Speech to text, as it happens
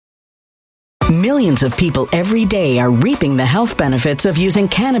Millions of people every day are reaping the health benefits of using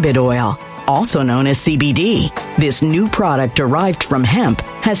cannabis oil, also known as CBD. This new product derived from hemp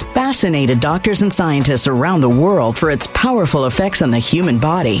has fascinated doctors and scientists around the world for its powerful effects on the human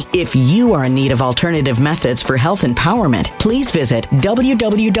body. If you are in need of alternative methods for health empowerment, please visit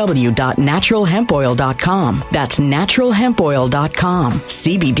www.naturalhempoil.com. That's naturalhempoil.com.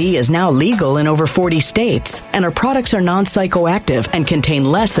 CBD is now legal in over 40 states, and our products are non-psychoactive and contain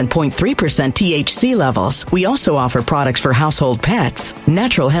less than 0.3% THC levels. We also offer products for household pets.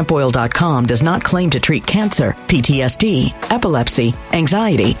 Naturalhempoil.com does not claim to treat cancer, PTSD, epilepsy,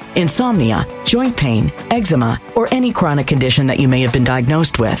 anxiety, insomnia, joint pain, eczema, or any chronic condition that you may have been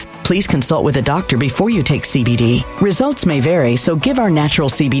diagnosed with. Please consult with a doctor before you take CBD. Results may vary, so give our natural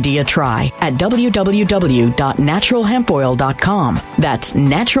CBD a try at www.naturalhempoil.com. That's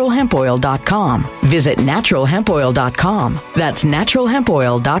naturalhempoil.com. Visit naturalhempoil.com. That's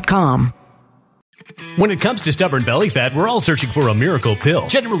naturalhempoil.com. When it comes to stubborn belly fat, we're all searching for a miracle pill.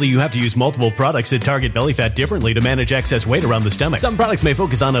 Generally, you have to use multiple products that target belly fat differently to manage excess weight around the stomach. Some products may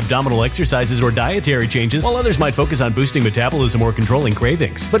focus on abdominal exercises or dietary changes, while others might focus on boosting metabolism or controlling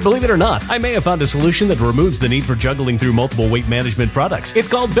cravings. But believe it or not, I may have found a solution that removes the need for juggling through multiple weight management products. It's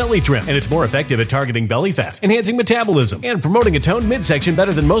called Belly Trim, and it's more effective at targeting belly fat, enhancing metabolism, and promoting a toned midsection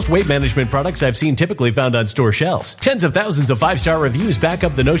better than most weight management products I've seen typically found on store shelves. Tens of thousands of 5-star reviews back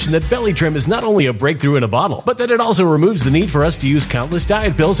up the notion that Belly Trim is not only a breakthrough in a bottle, but that it also removes the need for us to use countless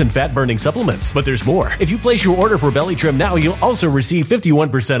diet pills and fat-burning supplements. But there's more. If you place your order for Belly Trim now, you'll also receive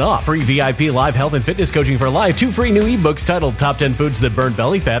 51% off, free VIP live health and fitness coaching for life, 2 free new ebooks titled Top 10 Foods That Burn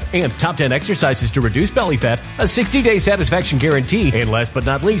Belly Fat and Top 10 Exercises to Reduce Belly Fat, a 60-day satisfaction guarantee, and last but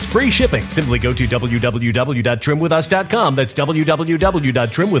not least, free shipping. Simply go to www.trimwithus.com. That's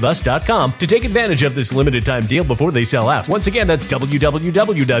www.trimwithus.com to take advantage of this limited time deal before they sell out. Once again, that's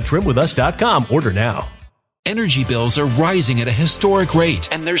www.trimwithus.com. Order now. Energy bills are rising at a historic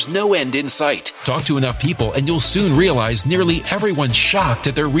rate, and there's no end in sight. Talk to enough people, and you'll soon realize nearly everyone's shocked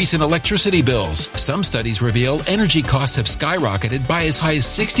at their recent electricity bills. Some studies reveal energy costs have skyrocketed by as high as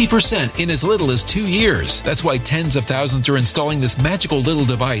 60% in as little as 2 years. That's why tens of thousands are installing this magical little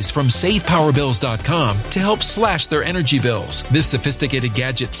device from SavePowerBills.com to help slash their energy bills. This sophisticated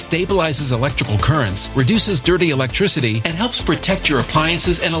gadget stabilizes electrical currents, reduces dirty electricity, and helps protect your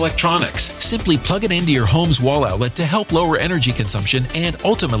appliances and electronics. Simply plug it into your home's wall outlet to help lower energy consumption and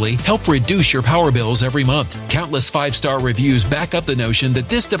ultimately help reduce your power bills every month. Countless 5-star reviews back up the notion that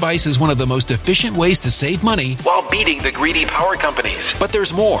this device is one of the most efficient ways to save money while beating the greedy power companies. But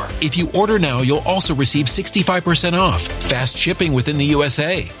there's more. If you order now, you'll also receive 65% off, fast shipping within the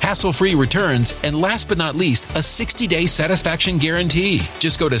USA, hassle-free returns, and last but not least, a 60-day satisfaction guarantee.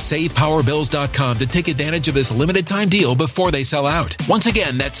 Just go to SavePowerBills.com to take advantage of this limited time deal before they sell out. Once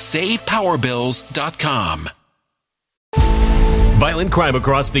again, that's SavePowerBills.com. Violent crime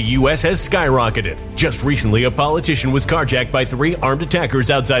across the U.S. has skyrocketed. Just recently, a politician was carjacked by 3 armed attackers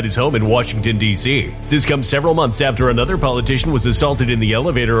outside his home in Washington, D.C. This comes several months after another politician was assaulted in the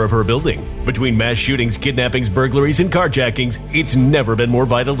elevator of her building. Between mass shootings, kidnappings, burglaries, and carjackings, it's never been more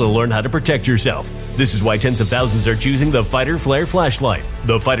vital to learn how to protect yourself. This is why tens of thousands are choosing the Fighter Flare flashlight.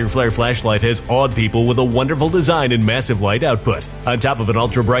 The Fighter Flare flashlight has awed people with a wonderful design and massive light output. On top of an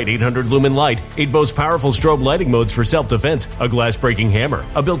ultra-bright 800-lumen light, it boasts powerful strobe lighting modes for self-defense, a glass-breaking hammer,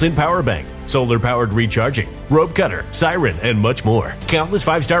 a built-in power bank, solar-powered recharging, rope cutter, siren, and much more. Countless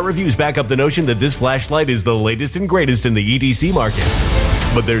 5-star reviews back up the notion that this flashlight is the latest and greatest in the EDC market.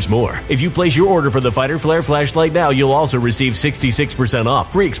 But there's more. If you place your order for the Fighter Flare flashlight now, you'll also receive 66%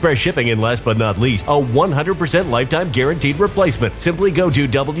 off, free express shipping, and last but not least, a 100% lifetime guaranteed replacement. Simply go to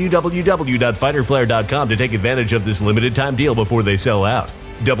www.fighterflare.com to take advantage of this limited time deal before they sell out.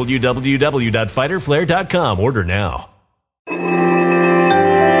 www.fighterflare.com. Order now.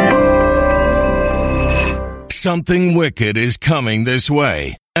 Something wicked is coming this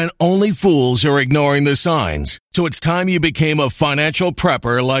way, and only fools are ignoring the signs. So it's time you became a financial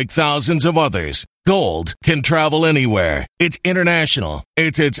prepper like thousands of others. Gold can travel anywhere. It's international.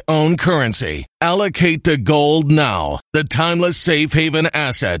 It's its own currency. Allocate to gold now, the timeless safe haven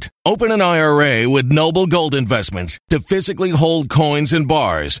asset. Open an IRA with Noble Gold Investments to physically hold coins and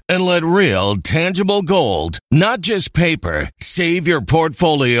bars and let real, tangible gold, not just paper, Save your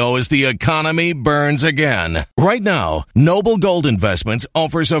portfolio as the economy burns again. Right now, Noble Gold Investments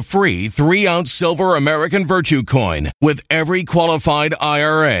offers a free 3-ounce silver American Virtue coin with every qualified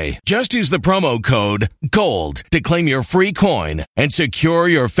IRA. Just use the promo code GOLD to claim your free coin and secure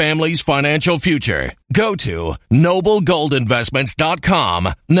your family's financial future. Go to noblegoldinvestments.com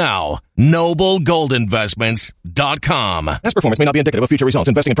now. noblegoldinvestments.com. Past performance may not be indicative of future results.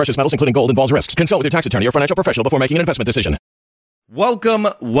 Investing in precious metals, including gold, involves risks. Consult with your tax attorney or financial professional before making an investment decision. Welcome.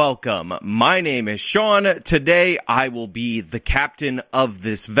 My name is Sean. Today I will be the captain of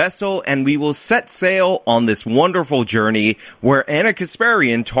this vessel, and we will set sail on this wonderful journey where Anna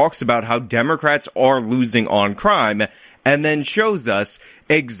Kasparian talks about how Democrats are losing on crime, and then shows us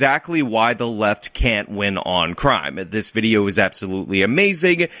exactly why the left can't win on crime. This video is absolutely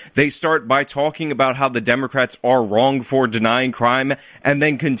amazing. They start by talking about how the Democrats are wrong for denying crime, and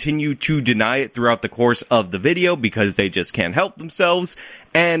then continue to deny it throughout the course of the video because they just can't help themselves,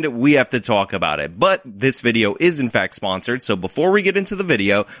 and we have to talk about it. But this video is in fact sponsored, so before we get into the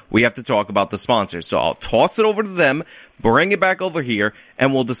video, we have to talk about the sponsors. So I'll toss it over to them, bring it back over here,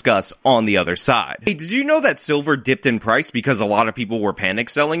 and we'll discuss on the other side. Hey, did you know that silver dipped in price because a lot of people were panic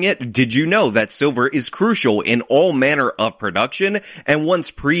selling it? Did you know that silver is crucial in all manner of production, and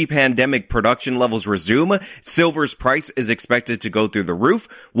once pre-pandemic production levels resume, silver's price is expected to go through the roof?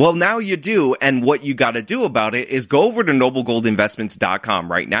 Well, now you do, and what you gotta do about it is go over to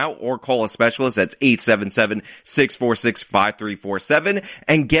noblegoldinvestments.com right now, or call a specialist at 877-646-5347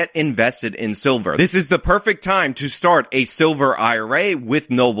 and get invested in silver. This is the perfect time to start a silver IRA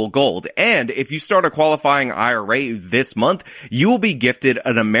with Noble Gold. And if you start a qualifying IRA this month, you will be gifted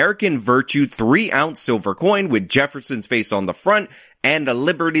an American Virtue 3-ounce silver coin with Jefferson's face on the front and a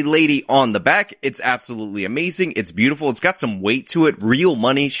Liberty Lady on the back. It's absolutely amazing. It's beautiful. It's got some weight to it. Real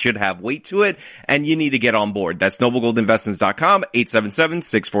money should have weight to it, and you need to get on board. That's noblegoldinvestments.com,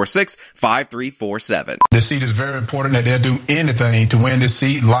 877-646-5347. This seat is very important, that they'll do anything to win this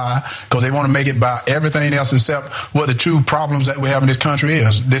seat, lie, because they want to make it about everything else except what the true problems that we have in this country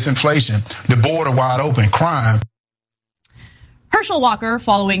is. This inflation, the border wide open, crime. Herschel Walker,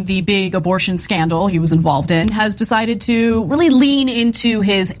 following the big abortion scandal he was involved in, has decided to really lean into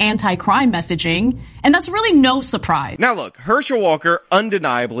his anti-crime messaging, and that's really no surprise. Now look, Herschel Walker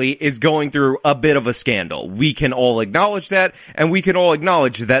undeniably is going through a bit of a scandal. We can all acknowledge that, and we can all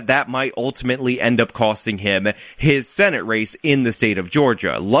acknowledge that that might ultimately end up costing him his Senate race in the state of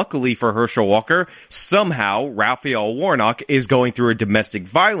Georgia. Luckily for Herschel Walker, somehow Raphael Warnock is going through a domestic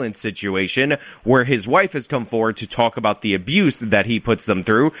violence situation where his wife has come forward to talk about the abuse that he puts them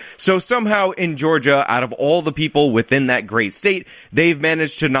through. So somehow in Georgia, out of all the people within that great state, they've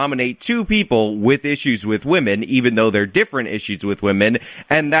managed to nominate 2 people with issues with women, even though they're different issues with women,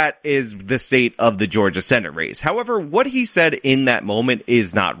 and that is the state of the Georgia Senate race. However, what he said in that moment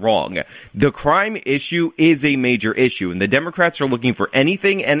is not wrong. The crime issue is a major issue, and the Democrats are looking for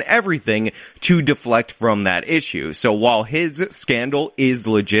anything and everything to deflect from that issue. So while his scandal is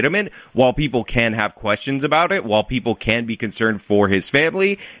legitimate, while people can have questions about it, while people can be concerned for his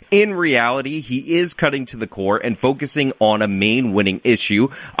family, in reality, he is cutting to the core and focusing on a main winning issue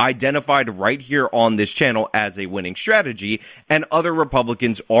identified right here on this channel as a winning strategy, and other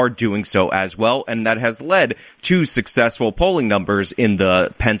Republicans are doing so as well, and that has led to successful polling numbers in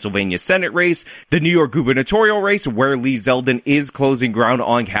the Pennsylvania Senate race, the New York gubernatorial race, where Lee Zeldin is closing ground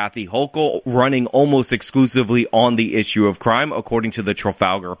on Kathy Hochul, running almost exclusively on the issue of crime, according to the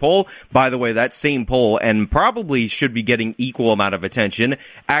Trafalgar poll. By the way, that same poll, and probably should be getting equal amount of attention,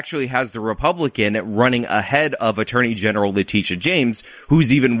 actually has the Republican running ahead of Attorney General Letitia James,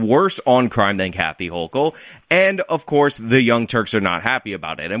 who's even worse on crime than Kathy Hochul. And, of course, the Young Turks are not happy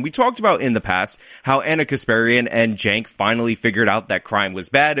about it. And we talked about in the past how Anna Kasparian and Cenk finally figured out that crime was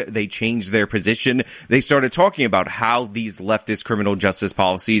bad. They changed their position. They started talking about how these leftist criminal justice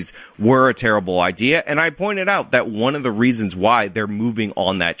policies were a terrible idea. And I pointed out that one of the reasons why they're moving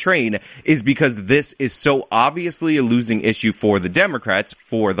on that train is because this is so obviously a losing issue for the Democrats,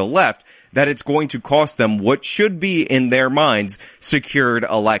 for the left, that it's going to cost them what should be, in their minds, secured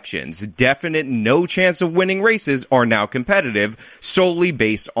elections. Definite no chance of winning races are now competitive solely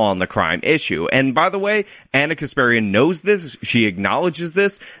based on the crime issue. And by the way, Anna Kasparian knows this. She acknowledges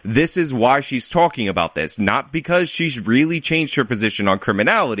this. This is why she's talking about this. Not because she's really changed her position on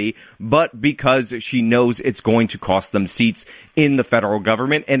criminality, but because she knows it's going to cost them seats in the federal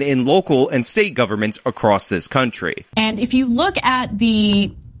government and in local and state governments across this country. And if you look at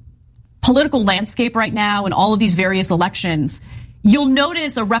the political landscape right now and all of these various elections, you'll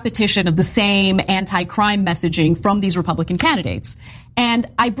notice a repetition of the same anti-crime messaging from these Republican candidates. And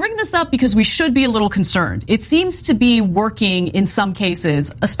I bring this up because we should be a little concerned. It seems to be working in some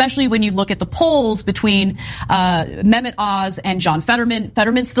cases, especially when you look at the polls between Mehmet Oz and John Fetterman.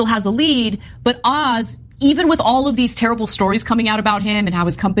 Fetterman still has a lead, but Oz, even with all of these terrible stories coming out about him and how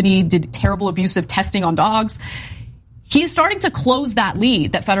his company did terrible abusive testing on dogs, he's starting to close that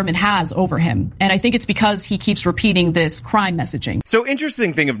lead that Fetterman has over him. And I think it's because he keeps repeating this crime messaging. So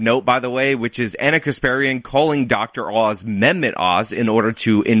interesting thing of note, by the way, which is Anna Kasparian calling Dr. Oz Mehmet Oz in order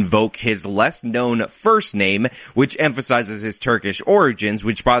to invoke his less known first name, which emphasizes his Turkish origins,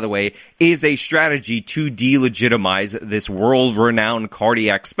 which, by the way, is a strategy to delegitimize this world-renowned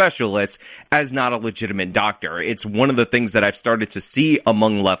cardiac specialist as not a legitimate doctor. It's one of the things that I've started to see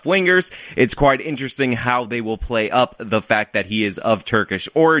among left-wingers. It's quite interesting how they will play up the fact that he is of Turkish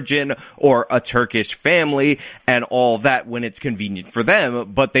origin or a Turkish family and all that when it's convenient for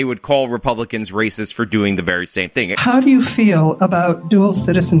them, but they would call Republicans racist for doing the very same thing. How do you feel about dual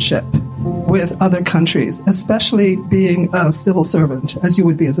citizenship with other countries, especially being a civil servant, as you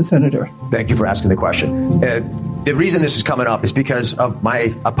would be as a senator? Thank you for asking the question. The reason this is coming up is because of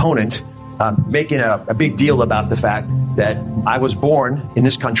my opponent making a big deal about the fact that I was born in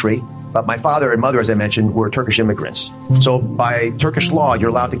this country, but my father and mother, as I mentioned, were Turkish immigrants. So by Turkish law, you're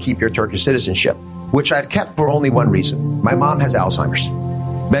allowed to keep your Turkish citizenship, which I've kept for only one reason. My mom has Alzheimer's.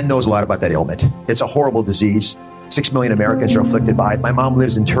 Ben knows a lot about that ailment. It's a horrible disease. 6 million Americans are afflicted by it. My mom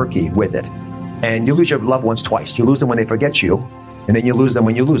lives in Turkey with it. And you lose your loved ones twice. You lose them when they forget you, and then you lose them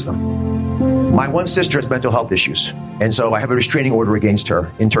when you lose them. My one sister has mental health issues, and so I have a restraining order against her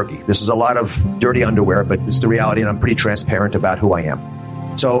in Turkey. This is a lot of dirty underwear, but it's the reality, and I'm pretty transparent about who I am.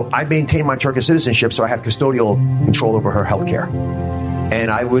 So I maintain my Turkish citizenship, so I have custodial control over her health care. And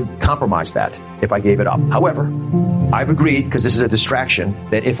I would compromise that if I gave it up. However, I've agreed, because this is a distraction,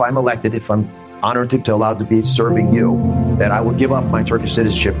 that if I'm elected, if I'm honored to allowed to be serving you, that I will give up my Turkish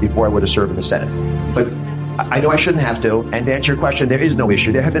citizenship before I would have served in the Senate. But I know I shouldn't have to. And to answer your question, there is no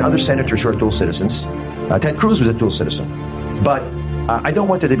issue. There have been other senators who are dual citizens. Ted Cruz was a dual citizen. But I don't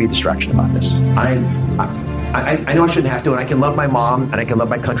want there to be a distraction about this. I know I shouldn't have to, and I can love my mom and I can love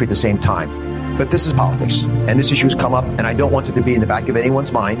my country at the same time. But this is politics, and this issue has come up, and I don't want it to be in the back of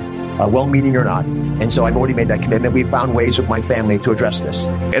anyone's mind, well-meaning or not. And so I've already made that commitment. We've found ways with my family to address this.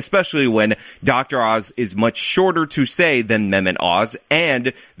 Especially when Dr. Oz is much shorter to say than Mehmet Oz,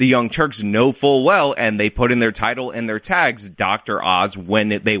 and the Young Turks know full well, and they put in their title and their tags, Dr. Oz, when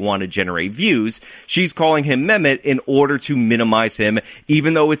they want to generate views. She's calling him Mehmet in order to minimize him,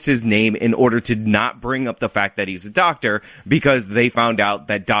 even though it's his name, in order to not bring up the fact that he's a doctor, because they found out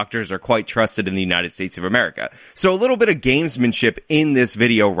that doctors are quite trusted in the United States of America. So a little bit of gamesmanship in this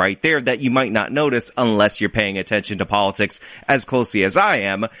video right there that you might not notice unless you're paying attention to politics as closely as I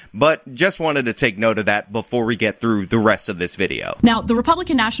am, but just wanted to take note of that before we get through the rest of this video. Now, the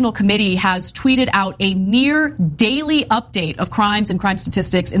Republican National Committee has tweeted out a near daily update of crimes and crime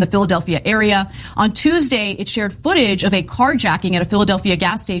statistics in the Philadelphia area. On Tuesday, it shared footage of a carjacking at a Philadelphia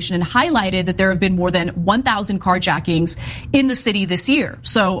gas station and highlighted that there have been more than 1,000 carjackings in the city this year.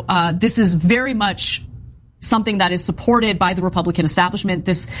 So this is very much something that is supported by the Republican establishment,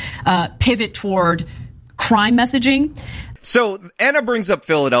 this pivot toward crime messaging. So Anna brings up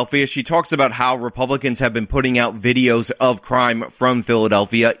Philadelphia. She talks about how Republicans have been putting out videos of crime from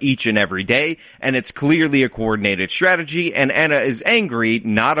Philadelphia each and every day, and it's clearly a coordinated strategy, and Anna is angry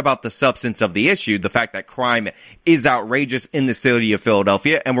not about the substance of the issue, the fact that crime is outrageous in the city of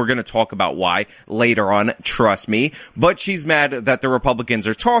Philadelphia, and we're going to talk about why later on, trust me, but she's mad that the Republicans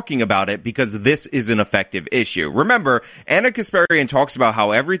are talking about it because this is an effective issue. Remember, Anna Kasparian talks about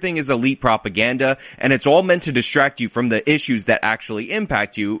how everything is elite propaganda, and it's all meant to distract you from the issues that actually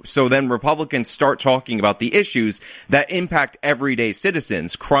impact you. So then Republicans start talking about the issues that impact everyday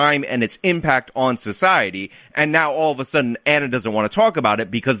citizens, crime and its impact on society. And now all of a sudden Anna doesn't want to talk about it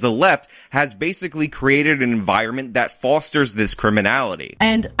because the left has basically created an environment that fosters this criminality.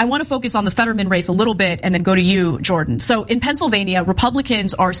 And I want to focus on the Fetterman race a little bit and then go to you, Jordan. So in Pennsylvania,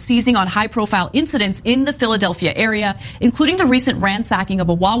 Republicans are seizing on high-profile incidents in the Philadelphia area, including the recent ransacking of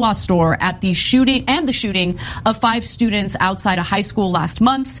a Wawa store at the shooting of 5 students outside a high school last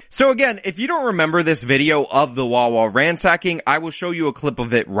month. So again, if you don't remember this video of the Wawa ransacking, I will show you a clip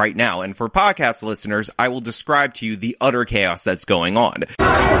of it right now. And for podcast listeners, I will describe to you the utter chaos that's going on.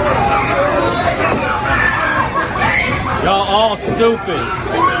 Y'all all stupid.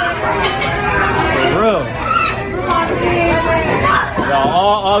 For real. Y'all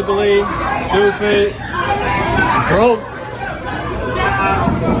all ugly, stupid, broke.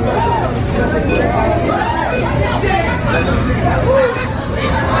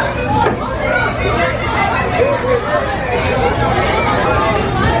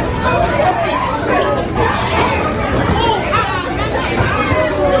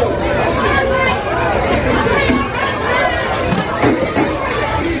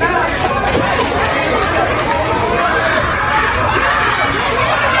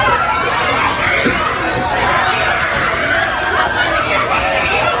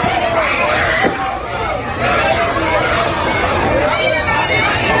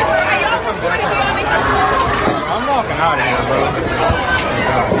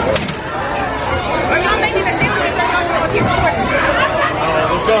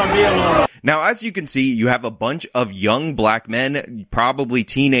 Now, as you can see, you have a bunch of young black men, probably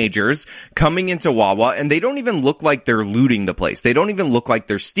teenagers, coming into Wawa, and they don't even look like they're looting the place. They don't even look like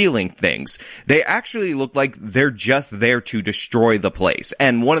they're stealing things. They actually look like they're just there to destroy the place.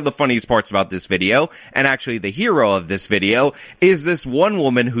 And one of the funniest parts about this video, and actually the hero of this video, is this one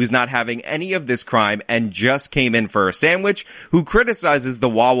woman who's not having any of this crime and just came in for a sandwich, who criticizes the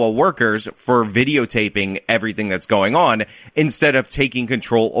Wawa workers for videotaping everything that's going on instead of taking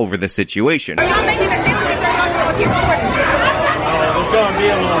control over the situation.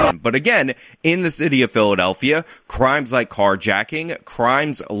 But again, in the city of Philadelphia, crimes like carjacking,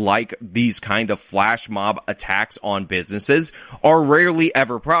 crimes like these kind of flash mob attacks on businesses are rarely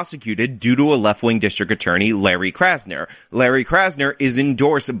ever prosecuted due to a left-wing district attorney, Larry Krasner. Larry Krasner is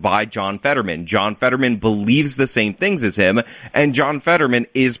endorsed by John Fetterman. John Fetterman believes the same things as him, and John Fetterman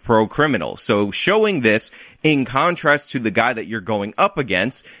is pro-criminal. So showing this in contrast to the guy that you're going up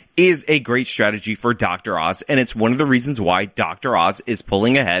against is a great strategy for Dr. Oz, and it's one of the reasons why Dr. Oz is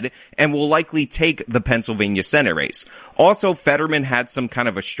pulling ahead and will likely take the Pennsylvania Senate race. Also, Fetterman had some kind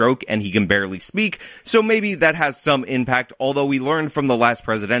of a stroke and he can barely speak, so maybe that has some impact, although we learned from the last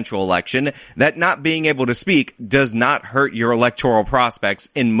presidential election that not being able to speak does not hurt your electoral prospects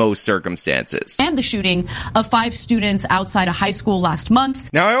in most circumstances. And the shooting of 5 students outside a high school last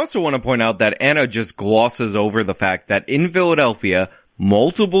month. Now, I also want to point out that Anna just glosses over the fact that in Philadelphia,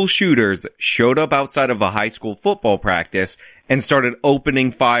 multiple shooters showed up outside of a high school football practice and started opening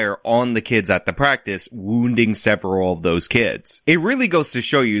fire on the kids at the practice, wounding several of those kids. It really goes to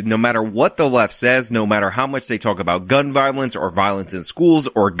show you, no matter what the left says, no matter how much they talk about gun violence or violence in schools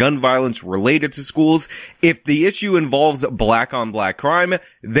or gun violence related to schools, if the issue involves black on black crime,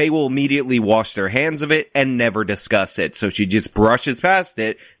 they will immediately wash their hands of it and never discuss it. So she just brushes past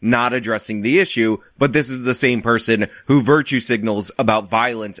it, not addressing the issue, but this is the same person who virtue signals about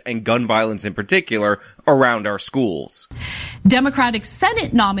violence and gun violence in particular around our schools. Democratic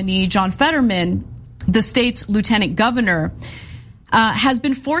Senate nominee John Fetterman, the state's lieutenant governor, has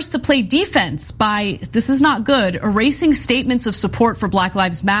been forced to play defense by, this is not good, erasing statements of support for Black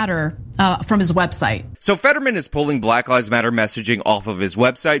Lives Matter from his website. So Fetterman is pulling Black Lives Matter messaging off of his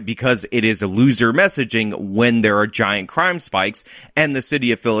website because it is a loser messaging when there are giant crime spikes, and the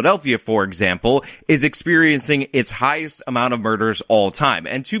city of Philadelphia, for example, is experiencing its highest amount of murders all time.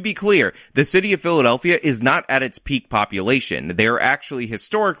 And to be clear, the city of Philadelphia is not at its peak population. They are actually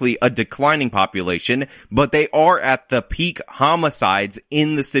historically a declining population, but they are at the peak homicides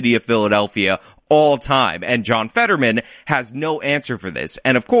in the city of Philadelphia all time, and John Fetterman has no answer for this.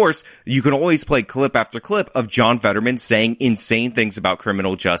 And of course, you can always play clip after clip of John Fetterman saying insane things about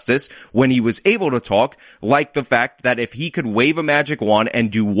criminal justice when he was able to talk, like the fact that if he could wave a magic wand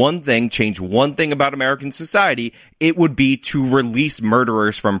and do one thing, change one thing about American society, it would be to release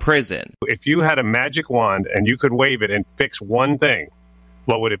murderers from prison. If you had a magic wand and you could wave it and fix one thing,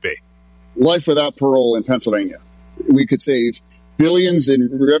 what would it be? Life without parole in Pennsylvania. We could save billions in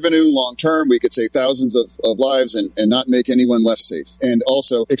revenue long term. We could save thousands of lives and not make anyone less safe. And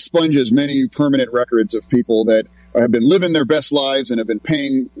also expunge as many permanent records of people that have been living their best lives and have been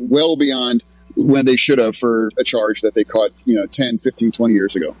paying well beyond when they should have for a charge that they caught, 10, 15, 20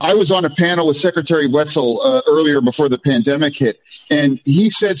 years ago. I was on a panel with Secretary Wetzel earlier before the pandemic hit, and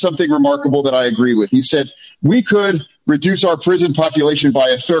he said something remarkable that I agree with. He said, we could reduce our prison population by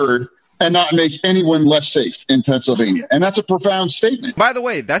 1/3 and not make anyone less safe in Pennsylvania. And that's a profound statement. By the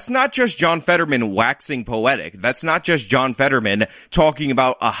way, that's not just John Fetterman waxing poetic. That's not just John Fetterman talking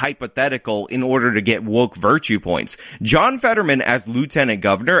about a hypothetical in order to get woke virtue points. John Fetterman, as lieutenant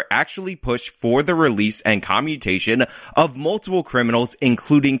governor, actually pushed for the release and commutation of multiple criminals,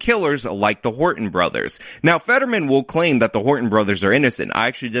 including killers like the Horton brothers. Now, Fetterman will claim that the Horton brothers are innocent. I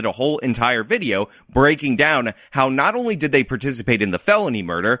actually did a whole entire video breaking down how not only did they participate in the felony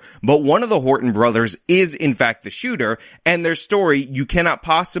murder, but one of the Horton brothers is in fact the shooter, and their story you cannot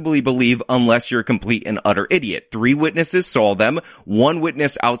possibly believe unless you're a complete and utter idiot. 3 witnesses saw them. 1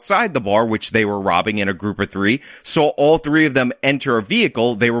 witness outside the bar, which they were robbing in a group of 3, saw all 3 of them enter a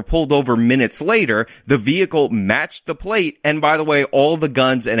vehicle. They were pulled over minutes later. The vehicle matched the plate, and by the way, all the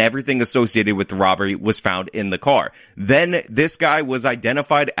guns and everything associated with the robbery was found in the car. Then this guy was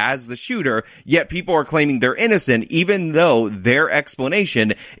identified as the shooter, yet people are claiming they're innocent, even though their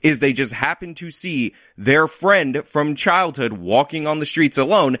explanation is they just just happened to see their friend from childhood walking on the streets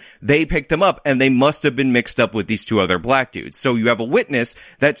alone. They picked him up, and they must have been mixed up with these two other black dudes. So you have a witness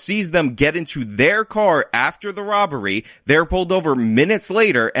that sees them get into their car after the robbery. They're pulled over minutes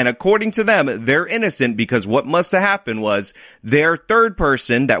later, and according to them, they're innocent because what must have happened was their third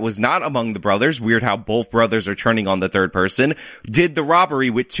person that was not among the brothers, weird how both brothers are turning on the third person, did the robbery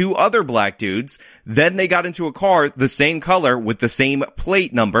with two other black dudes. Then they got into a car the same color with the same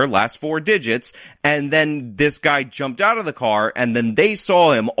plate number, last 4 digits, and then this guy jumped out of the car, and then they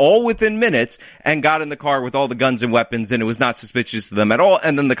saw him all within minutes and got in the car with all the guns and weapons, and it was not suspicious to them at all,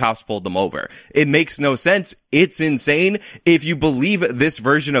 and then the cops pulled them over. It makes no sense. It's insane. If you believe this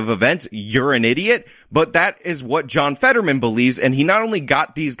version of events, you're an idiot, but that is what John Fetterman believes, and he not only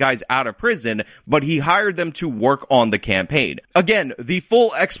got these guys out of prison, but he hired them to work on the campaign. Again, the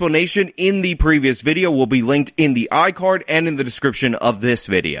full explanation in the previous video will be linked in the iCard and in the description of this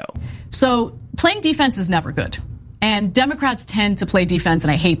video. So playing defense is never good. And Democrats tend to play defense,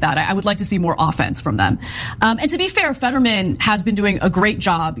 and I hate that. I would like to see more offense from them. And to be fair, Fetterman has been doing a great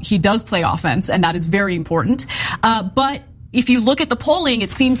job. He does play offense, and that is very important. But if you look at the polling,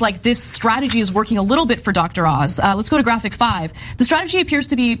 it seems like this strategy is working a little bit for Dr. Oz. Let's go to graphic 5. The strategy appears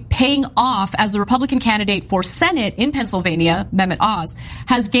to be paying off as the Republican candidate for Senate in Pennsylvania, Mehmet Oz,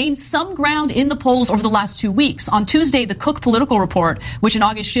 has gained some ground in the polls over the last 2 weeks. On Tuesday, the Cook Political Report, which in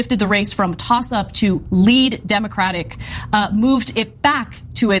August shifted the race from toss-up to lead Democratic, moved it back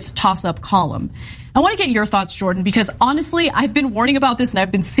to its toss-up column. I want to get your thoughts, Jordan, because honestly, I've been warning about this and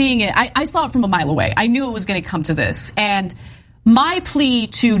I've been seeing it. I saw it from a mile away. I knew it was going to come to this. And my plea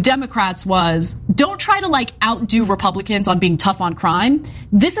to Democrats was, don't try to outdo Republicans on being tough on crime.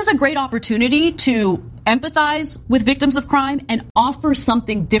 This is a great opportunity to empathize with victims of crime and offer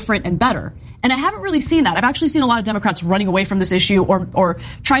something different and better. And I haven't really seen that. I've actually seen a lot of Democrats running away from this issue or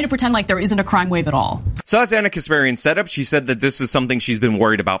trying to pretend like there isn't a crime wave at all. So that's Anna Kasparian's setup. She said that this is something she's been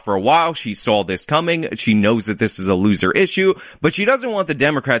worried about for a while. She saw this coming. She knows that this is a loser issue, but she doesn't want the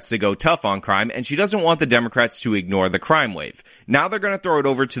Democrats to go tough on crime, and she doesn't want the Democrats to ignore the crime wave. Now they're going to throw it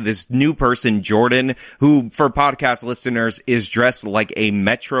over to this new person, Jordan, who, for podcast listeners, is dressed like a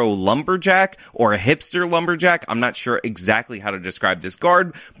Metro lumberjack or a hipster lumberjack. I'm not sure exactly how to describe this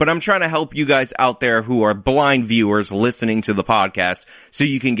guard, but I'm trying to help you guys out there who are blind viewers listening to the podcast so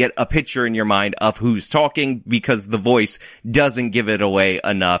you can get a picture in your mind of who's talking, because the voice doesn't give it away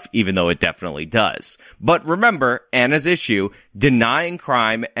enough, even though it definitely does. But remember, Anna's issue, denying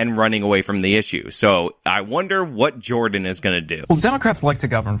crime and running away from the issue. So I wonder what Jordan is going to do. Well, Democrats like to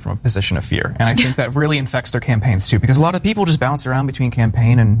govern from a position of fear, and I think that really infects their campaigns too, because a lot of people just bounce around between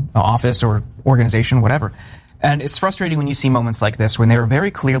campaign and office or organization, whatever. And it's frustrating when you see moments like this when they're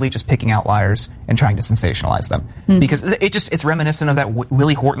very clearly just picking outliers and trying to sensationalize them. Because it's reminiscent of that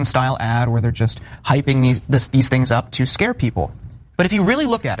Willie Horton style ad where they're just hyping these things up to scare people. But if you really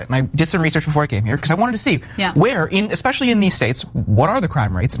look at it, and I did some research before I came here because I wanted to see where, especially in these states, what are the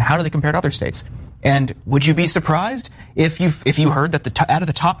crime rates and how do they compare to other states? And would you be surprised if you heard that out of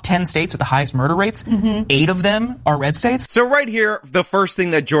the top 10 states with the highest murder rates, 8 of them are red states? So right here, the first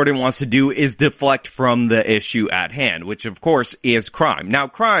thing that Jordan wants to do is deflect from the issue at hand, which of course is crime. Now,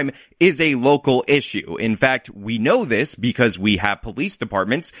 crime is a local issue. In fact, we know this because we have police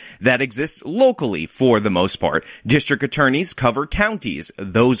departments that exist locally for the most part. District attorneys cover counties.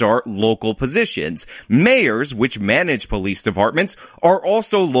 Those are local positions. Mayors, which manage police departments, are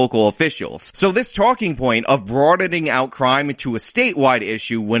also local officials. So this talking point of broadening out crime to a statewide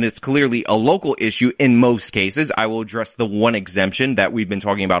issue when it's clearly a local issue in most cases, I will address the one exemption that we've been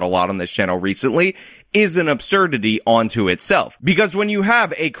talking about a lot on this channel recently, is an absurdity onto itself. Because when you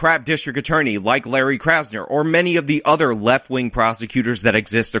have a crap district attorney like Larry Krasner or many of the other left-wing prosecutors that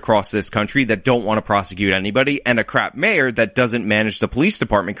exist across this country that don't want to prosecute anybody, and a crap mayor that doesn't manage the police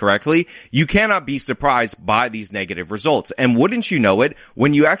department correctly, you cannot be surprised by these negative results. And wouldn't you know it,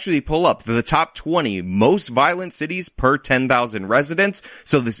 when you actually pull up the top 20 most violent cities per 10,000 residents,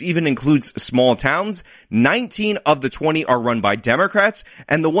 so this even includes small towns, 19 of the 20 are run by Democrats,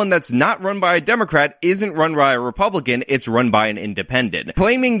 and the one that's not run by a Democrat isn't run by a Republican, it's run by an independent.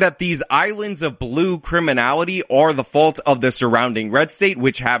 Claiming that these islands of blue criminality are the fault of the surrounding red state,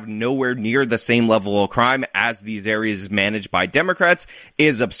 which have nowhere near the same level of crime as these areas managed by Democrats,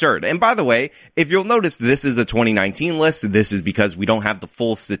 is absurd. And by the way, if you'll notice, this is a 2019 list. This is because we don't have the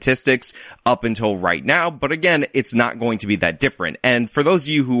full statistics up until right now, but again, it's not going to be that different. And for those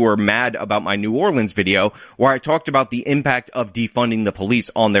of you who are mad about my New Orleans video, where I talked about the impact of defunding the police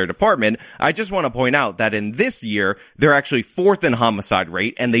on their department, I just want to point point out that in this year, they're actually 4th in homicide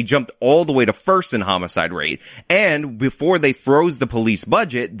rate, and they jumped all the way to 1st in homicide rate. And before they froze the police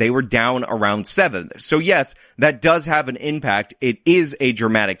budget, they were down around 7th. So yes, that does have an impact. It is a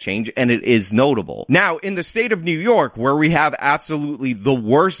dramatic change, and it is notable. Now, in the state of New York, where we have absolutely the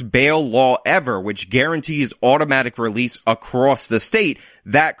worst bail law ever, which guarantees automatic release across the state,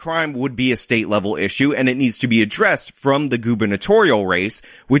 that crime would be a state-level issue, and it needs to be addressed from the gubernatorial race,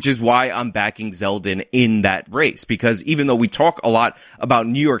 which is why I'm backing Zeldin in that race. Because even though we talk a lot about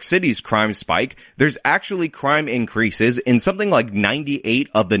New York City's crime spike, there's actually crime increases in something like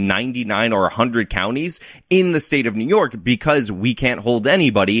 98 of the 99 or 100 counties in the state of New York, because we can't hold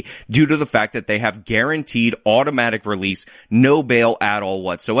anybody due to the fact that they have guaranteed automatic release, no bail at all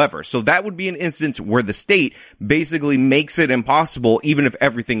whatsoever. So that would be an instance where the state basically makes it impossible, even if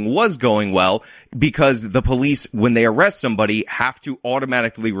everything was going well, because the police, when they arrest somebody, have to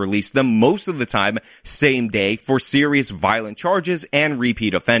automatically release them, most of the time same day, for serious violent charges and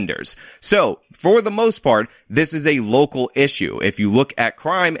repeat offenders. So, for the most part, this is a local issue. If you look at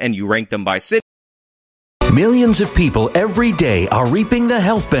crime and you rank them by city, Millions of people every day are reaping the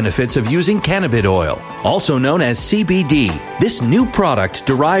health benefits of using cannabis oil, also known as CBD. This new product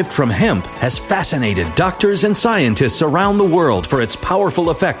derived from hemp has fascinated doctors and scientists around the world for its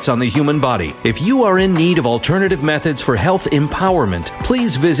powerful effects on the human body. If you are in need of alternative methods for health empowerment,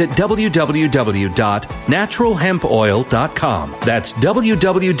 please visit www.naturalhempoil.com. That's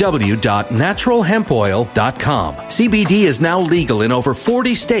www.naturalhempoil.com. CBD is now legal in over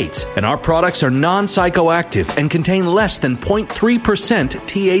 40 states, and our products are non-psychoactive and contain less than 0.3%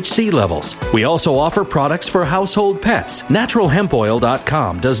 THC levels. We also offer products for household pets.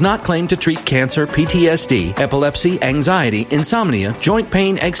 NaturalHempOil.com does not claim to treat cancer, PTSD, epilepsy, anxiety, insomnia, joint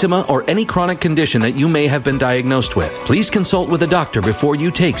pain, eczema, or any chronic condition that you may have been diagnosed with. Please consult with a doctor before you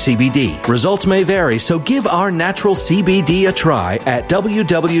take CBD. Results may vary, so give our natural CBD a try at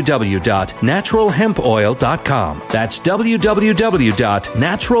www.naturalhempoil.com. That's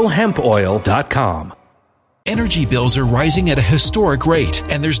www.naturalhempoil.com. Energy bills are rising at a historic rate,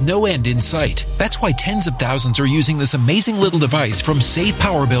 and there's no end in sight. That's why tens of thousands are using this amazing little device from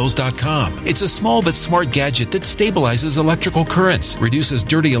SavePowerBills.com. It's a small but smart gadget that stabilizes electrical currents, reduces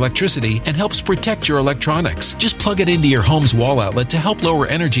dirty electricity, and helps protect your electronics. Just plug it into your home's wall outlet to help lower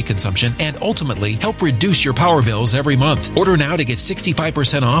energy consumption and ultimately help reduce your power bills every month. Order now to get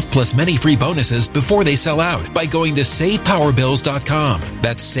 65% off plus many free bonuses before they sell out by going to SavePowerBills.com.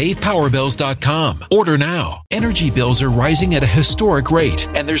 That's SavePowerBills.com. Order now. Energy bills are rising at a historic rate,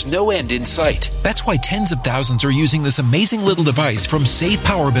 and there's no end in sight. That's why tens of thousands are using this amazing little device from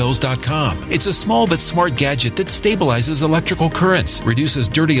SavePowerBills.com. It's a small but smart gadget that stabilizes electrical currents, reduces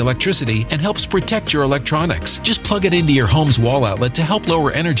dirty electricity, and helps protect your electronics. Just plug it into your home's wall outlet to help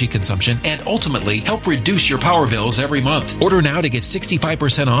lower energy consumption and ultimately help reduce your power bills every month. Order now to get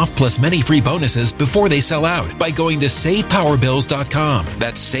 65% off plus many free bonuses before they sell out by going to SavePowerBills.com.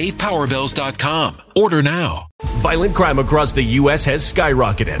 That's SavePowerBills.com. Order now. Violent crime across the U.S. has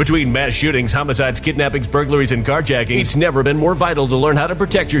skyrocketed. Between mass shootings, homicides, kidnappings, burglaries, and carjackings, it's never been more vital to learn how to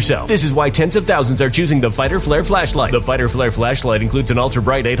protect yourself. This is why tens of thousands are choosing the Fighter Flare flashlight. The Fighter Flare flashlight includes an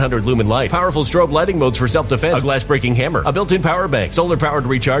ultra-bright 800 lumen light, powerful strobe lighting modes for self-defense, a glass-breaking hammer, a built-in power bank, solar-powered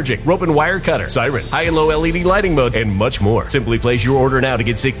recharging, rope and wire cutter, siren, high and low LED lighting mode, and much more. Simply place your order now to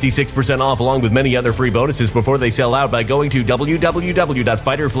get 66% off along with many other free bonuses before they sell out by going to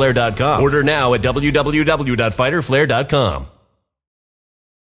www.fighterflare.com. Order now at www.fighterflare.com.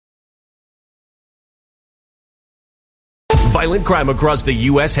 Violent crime across the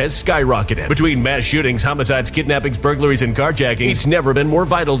U.S. has skyrocketed. Between mass shootings, homicides, kidnappings, burglaries, and carjackings, it's never been more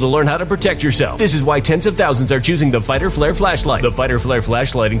vital to learn how to protect yourself. This is why tens of thousands are choosing the Fighter Flare flashlight. The Fighter Flare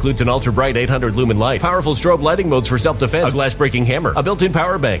flashlight includes an ultra-bright 800 lumen light, powerful strobe lighting modes for self-defense, a glass-breaking hammer, a built-in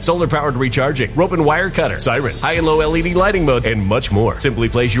power bank, solar-powered recharging, rope and wire cutter, siren, high and low LED lighting mode, and much more. Simply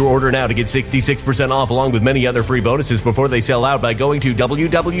place your order now to get 66% off along with many other free bonuses before they sell out by going to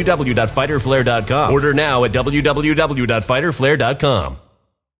www.fighterflare.com. Order now at www.fighterflare.com.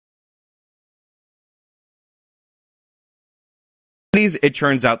 It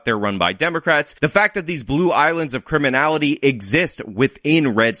turns out they're run by Democrats. The fact that these blue islands of criminality exist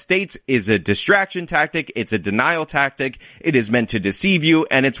within red states is a distraction tactic. It's a denial tactic. It is meant to deceive you,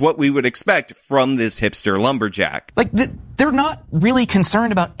 and it's what we would expect from this hipster lumberjack. They're not really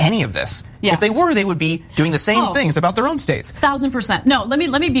concerned about any of this. Yeah. If they were, they would be doing the same things about their own states. 1,000%. No, let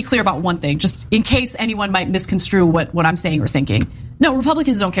me be clear about one thing, just in case anyone might misconstrue what I'm saying or thinking. No,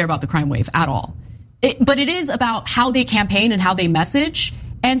 Republicans don't care about the crime wave at all. But it is about how they campaign and how they message.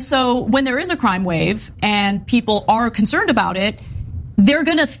 And so when there is a crime wave and people are concerned about it, they're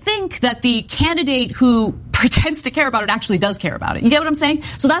going to think that the candidate who pretends to care about it actually does care about it. You get what I'm saying?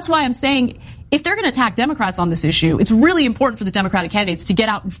 So that's why I'm saying if they're going to attack Democrats on this issue, it's really important for the Democratic candidates to get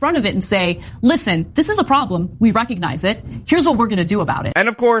out in front of it and say, listen, this is a problem. We recognize it. Here's what we're going to do about it. And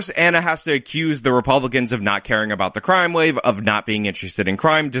of course, Anna has to accuse the Republicans of not caring about the crime wave, of not being interested in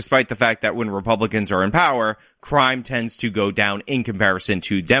crime, despite the fact that when Republicans are in power, crime tends to go down in comparison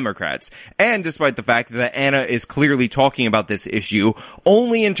to Democrats. And despite the fact that Anna is clearly talking about this issue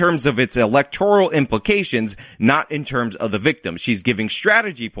only in terms of its electoral implications, not in terms of the victims. She's giving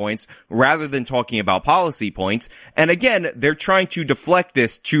strategy points rather than talking about policy points. And again, they're trying to deflect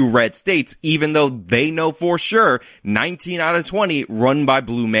this to red states, even though they know for sure 19 out of 20 run by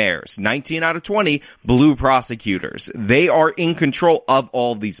blue mayors, 19 out of 20 blue prosecutors. They are in control of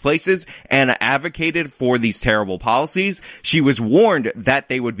all of these places and advocated for these terrible policies. She was warned that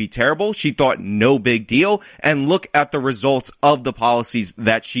they would be terrible. She thought no big deal. And look at the results of the policies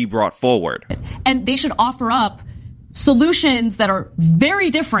that she brought forward. And they should offer up solutions that are very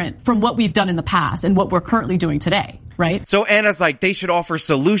different from what we've done in the past and what we're currently doing today. Right? So Anna's like, they should offer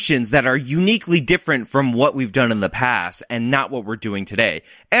solutions that are uniquely different from what we've done in the past and not what we're doing today.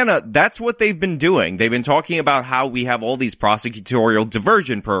 Anna, that's what they've been doing. They've been talking about how we have all these prosecutorial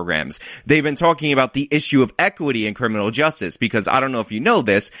diversion programs. They've been talking about the issue of equity in criminal justice, because I don't know if you know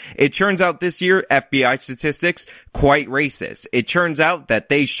this, it turns out this year, FBI statistics, quite racist. It turns out that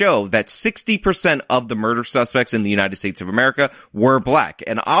they show that 60% of the murder suspects in the United States of America were black.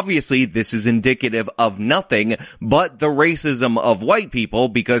 And obviously this is indicative of nothing but the racism of white people,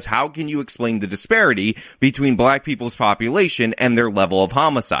 because how can you explain the disparity between black people's population and their level of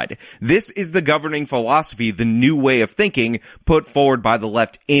homicide? This is the governing philosophy, the new way of thinking put forward by the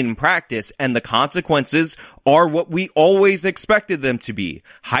left in practice, and the consequences are what we always expected them to be.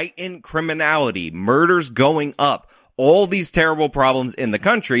 Heightened criminality, murders going up, all these terrible problems in the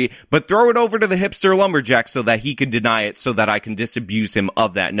country, but throw it over to the hipster lumberjack so that he can deny it, so that I can disabuse him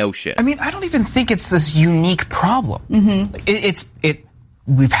of that notion. I mean, I don't even think it's this unique problem. Mm-hmm.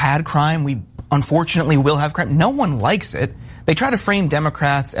 We've had crime. We unfortunately will have crime. No one likes it. They try to frame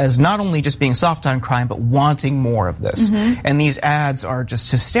Democrats as not only just being soft on crime, but wanting more of this. Mm-hmm. And these ads are just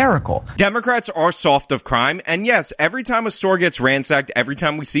hysterical. Democrats are soft of crime. And yes, every time a store gets ransacked, every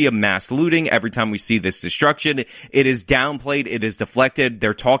time we see a mass looting, every time we see this destruction, it is downplayed, it is deflected.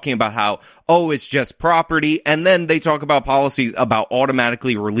 They're talking about how, oh, it's just property. And then they talk about policies about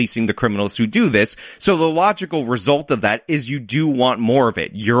automatically releasing the criminals who do this. So the logical result of that is you do want more of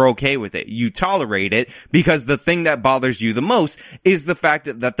it. You're okay with it. You tolerate it, because the thing that bothers you the most is the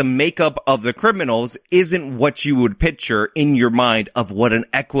fact that the makeup of the criminals isn't what you would picture in your mind of what an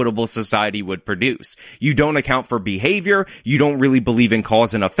equitable society would produce. You don't account for behavior, you don't really believe in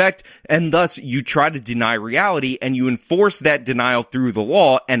cause and effect, and thus you try to deny reality, and you enforce that denial through the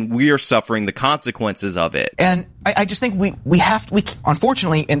law, and we are suffering the consequences of it. And I just think we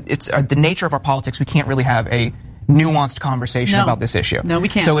unfortunately, and it's the nature of our politics, we can't really have a nuanced conversation about this issue. No, we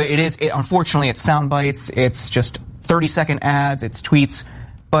can't. So unfortunately, it's sound bites, it's just 30-second ads, it's tweets.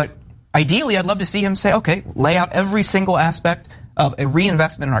 But ideally, I'd love to see him say, okay, lay out every single aspect of a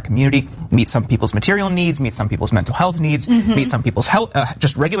reinvestment in our community, meet some people's material needs, meet some people's mental health needs, meet some people's health,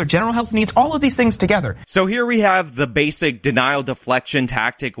 just regular general health needs, all of these things together. So here we have the basic denial deflection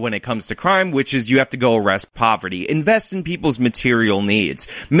tactic when it comes to crime, which is you have to go arrest poverty, invest in people's material needs.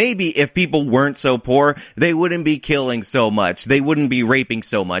 Maybe if people weren't so poor, they wouldn't be killing so much, they wouldn't be raping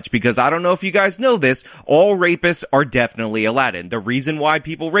so much, because I don't know if you guys know this, all rapists are definitely Aladdin. The reason why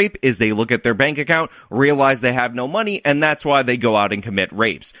people rape is they look at their bank account, realize they have no money, and that's why they go out and commit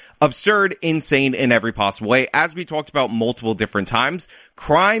rapes. Absurd, insane in every possible way. As we talked about multiple different times,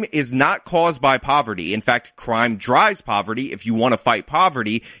 crime is not caused by poverty. In fact, crime drives poverty. If you want to fight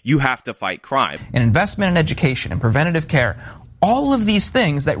poverty, you have to fight crime. An investment in education and preventative care, all of these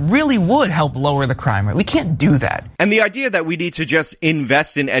things that really would help lower the crime rate. We can't do that. And the idea that we need to just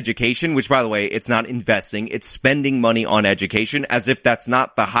invest in education, which, by the way, it's not investing, it's spending money on education, as if that's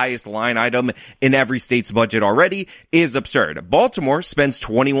not the highest line item in every state's budget already, is absurd. Baltimore spends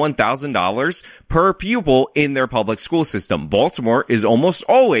 $21,000 per pupil in their public school system. Baltimore is almost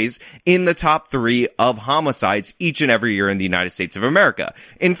always in the top 3 of homicides each and every year in the United States of America.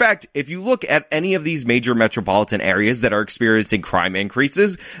 In fact, if you look at any of these major metropolitan areas that are experiencing experiencing crime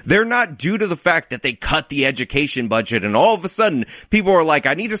increases, they're not due to the fact that they cut the education budget and all of a sudden people are like,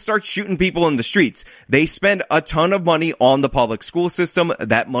 I need to start shooting people in the streets. They spend a ton of money on the public school system.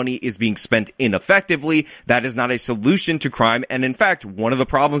 That money is being spent ineffectively. That is not a solution to crime. And in fact, one of the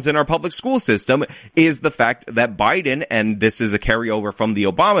problems in our public school system is the fact that Biden, and this is a carryover from the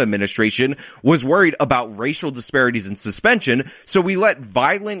Obama administration, was worried about racial disparities in suspension. So we let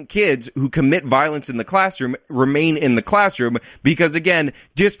violent kids who commit violence in the classroom remain in the classroom because, again,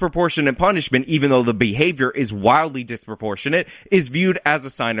 disproportionate punishment, even though the behavior is wildly disproportionate, is viewed as a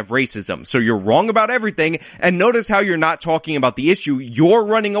sign of racism. So you're wrong about everything, and notice how you're not talking about the issue. You're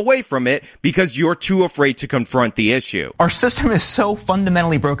running away from it because you're too afraid to confront the issue. Our system is so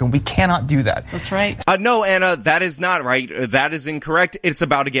fundamentally broken, we cannot do that. That's right. No, Anna, that is not right. That is incorrect. It's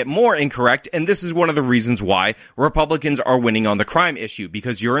about to get more incorrect, and this is one of the reasons why Republicans are winning on the crime issue,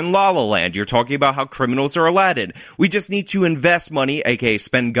 because you're in La La Land. You're talking about how criminals are Aladdin. We just need to invest money, aka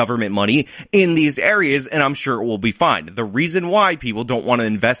spend government money, in these areas, and I'm sure it will be fine. The reason why people don't want to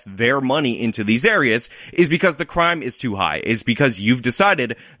invest their money into these areas is because the crime is too high, is because you've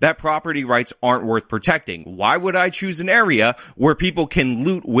decided that property rights aren't worth protecting. Why would I choose an area where people can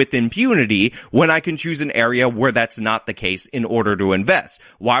loot with impunity when I can choose an area where that's not the case in order to invest?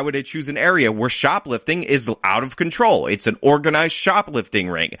 Why would I choose an area where shoplifting is out of control? It's an organized shoplifting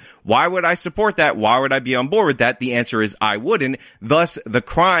ring. Why would I support that? Why would I be on board with that? The answer is I wouldn't. Thus, the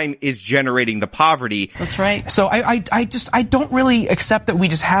crime is generating the poverty. That's right. So I don't really accept that we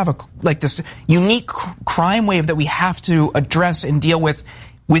just have this unique crime wave that we have to address and deal with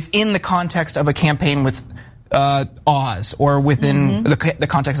within the context of a campaign with Oz, or within the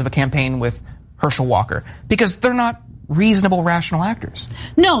context of a campaign with Herschel Walker, because they're not reasonable, rational actors.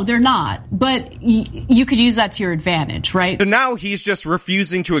 No, they're not. But you could use that to your advantage, right? So now he's just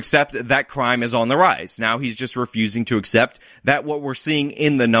refusing to accept that crime is on the rise. Now he's just refusing to accept that what we're seeing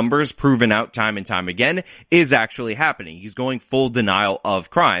in the numbers proven out time and time again is actually happening. He's going full denial of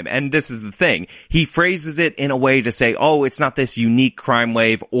crime. And this is the thing. He phrases it in a way to say, oh, it's not this unique crime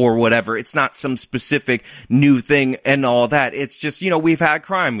wave or whatever. It's not some specific new thing and all that. It's just, we've had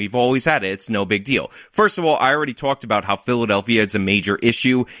crime. We've always had it. It's no big deal. First of all, I already talked about how Philadelphia is a major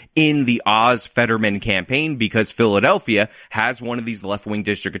issue in the Oz-Fetterman campaign because Philadelphia has one of these left-wing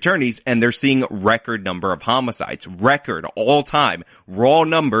district attorneys and they're seeing record number of homicides. Record, all time. Raw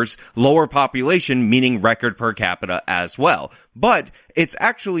numbers, lower population, meaning record per capita as well. But it's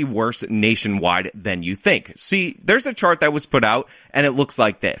actually worse nationwide than you think. See, there's a chart that was put out, and it looks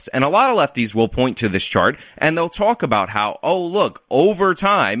like this. And a lot of lefties will point to this chart, and they'll talk about how, oh, look, over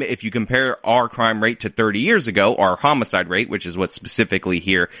time, if you compare our crime rate to 30 years ago, our homicide rate, which is what's specifically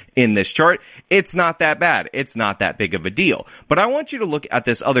here in this chart, it's not that bad. It's not that big of a deal. But I want you to look at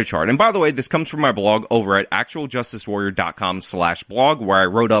this other chart. And by the way, this comes from my blog over at actualjusticewarrior.com/blog, where I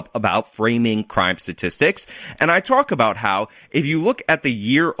wrote up about framing crime statistics. And I talk about how if you look at the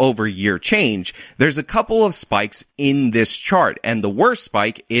year-over-year change, there's a couple of spikes in this chart, and the worst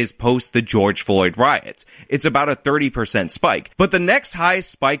spike is post the George Floyd riots. It's about a 30% spike. But the next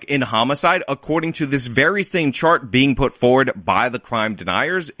highest spike in homicide, according to this very same chart being put forward by the crime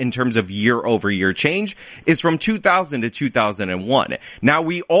deniers in terms of year-over-year change, is from 2000 to 2001. Now,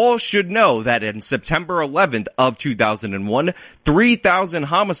 we all should know that in September 11th of 2001, 3,000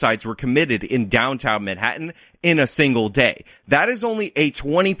 homicides were committed in downtown Manhattan in a single day. That is only a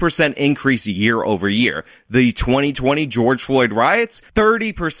 20% increase year over year. The 2020 George Floyd riots,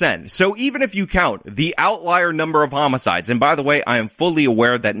 30%. So even if you count the outlier number of homicides, and by the way, I am fully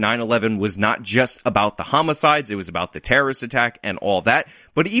aware that 9/11 was not just about the homicides, it was about the terrorist attack and all that.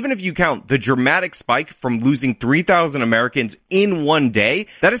 But even if you count the dramatic spike from losing 3,000 Americans in one day,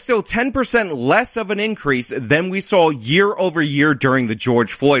 that is still 10% less of an increase than we saw year over year during the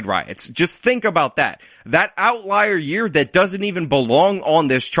George Floyd riots. Just think about that. That outlier year that doesn't even belong on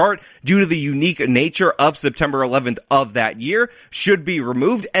this chart due to the unique nature of September 11th of that year should be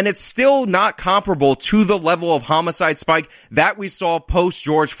removed, and it's still not comparable to the level of homicide spike that we saw post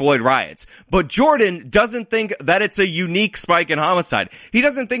George Floyd riots. But Jordan doesn't think that it's a unique spike in homicide. He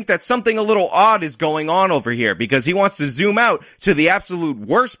doesn't think that something a little odd is going on over here because he wants to zoom out to the absolute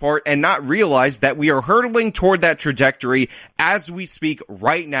worst part and not realize that we are hurtling toward that trajectory as we speak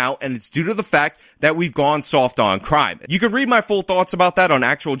right now, and it's due to the fact that we've gone soft on crime. You can read my full thoughts about that on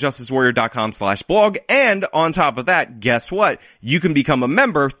actualjusticewarrior.com/blog, and on top of that, guess what? You can become a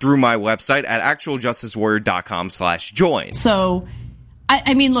member through my website at actualjusticewarrior.com/join. So,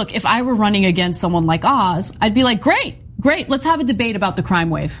 I mean, look, if I were running against someone like Oz, I'd be like, great, let's have a debate about the crime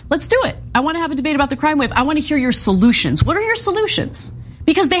wave. Let's do it. I want to have a debate about the crime wave. I want to hear your solutions. What are your solutions?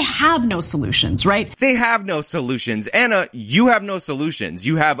 Because they have no solutions, right? They have no solutions. Anna, you have no solutions.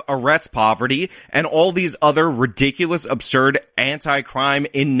 You have arrest poverty and all these other ridiculous, absurd anti-crime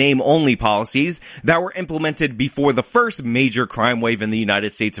in name-only policies that were implemented before the first major crime wave in the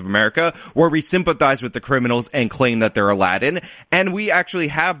United States of America, where we sympathize with the criminals and claim that they're Aladdin. And we actually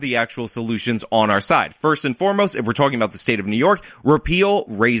have the actual solutions on our side. First and foremost, if we're talking about the state of New York, repeal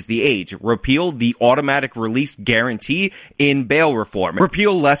raise the age. Repeal the automatic release guarantee in bail reform. Repeal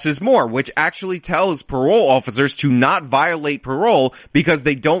less is more, which actually tells parole officers to not violate parole because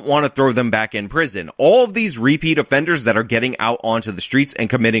they don't want to throw them back in prison. All of these repeat offenders that are getting out onto the streets and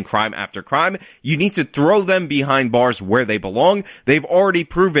committing crime after crime, you need to throw them behind bars where they belong. They've already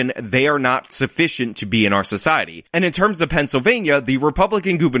proven they are not sufficient to be in our society. And in terms of Pennsylvania, the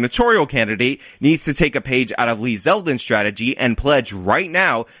Republican gubernatorial candidate needs to take a page out of Lee Zeldin's strategy and pledge right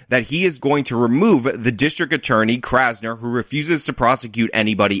now that he is going to remove the district attorney, Krasner, who refuses to prosecute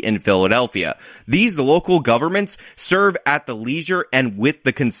anybody in Philadelphia. These local governments serve at the leisure and with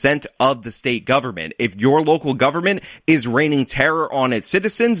the consent of the state government. If your local government is raining terror on its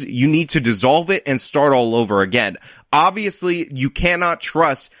citizens, you need to dissolve it and start all over again. Obviously, you cannot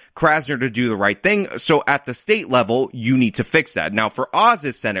trust Krasner to do the right thing, so at the state level, you need to fix that. Now, for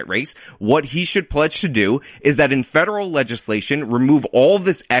Oz's Senate race, what he should pledge to do is that in federal legislation, remove all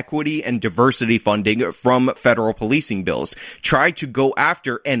this equity and diversity funding from federal policing bills. Try to go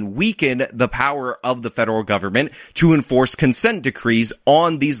after and weaken the power of the federal government to enforce consent decrees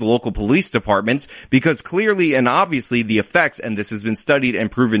on these local police departments, because clearly and obviously the effects, and this has been studied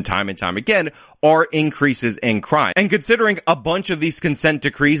and proven time and time again, are increases in crime. And considering a bunch of these consent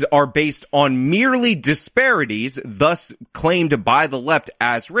decrees are based on merely disparities, thus claimed by the left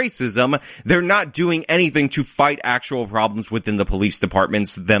as racism, they're not doing anything to fight actual problems within the police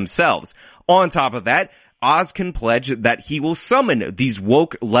departments themselves. On top of that, Oz can pledge that he will summon these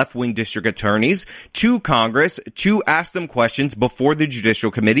woke left-wing district attorneys to Congress to ask them questions before the Judicial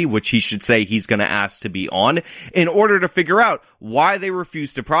Committee, which he should say he's going to ask to be on, in order to figure out why they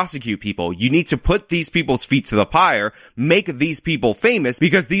refuse to prosecute people. You need to put these people's feet to the fire, make these people famous,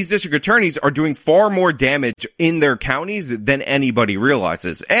 because these district attorneys are doing far more damage in their counties than anybody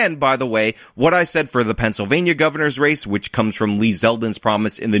realizes. And by the way, what I said for the Pennsylvania governor's race, which comes from Lee Zeldin's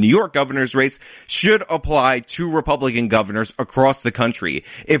promise in the New York governor's race, should apply to Republican governors across the country.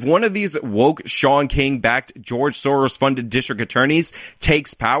 If one of these woke Sean King-backed George Soros-funded district attorneys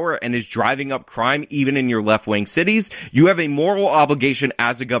takes power and is driving up crime even in your left-wing cities, you have a moral obligation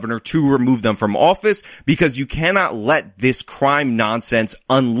as a governor to remove them from office, because you cannot let this crime nonsense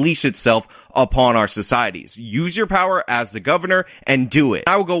unleash itself upon our societies. Use your power as the governor and do it.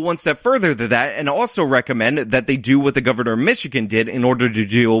 I will go one step further than that and also recommend that they do what the governor of Michigan did in order to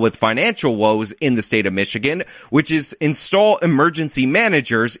deal with financial woes in the state of Michigan, which is install emergency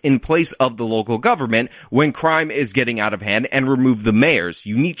managers in place of the local government when crime is getting out of hand, and remove the mayors.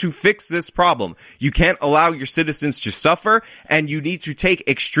 You need to fix this problem. You can't allow your citizens to suffer, and you need to take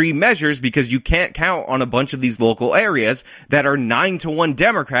extreme measures, because you can't count on a bunch of these local areas that are 9-1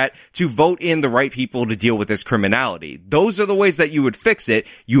 Democrat to vote in the right people to deal with this criminality. Those are the ways that you would fix it.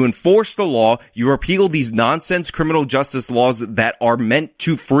 You enforce the law, you repeal these nonsense criminal justice laws that are meant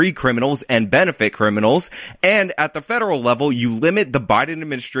to free criminals and benefit criminals, and at the federal level, you limit the Biden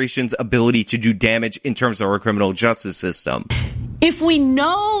administration's ability to do damage in terms of our criminal justice system. If we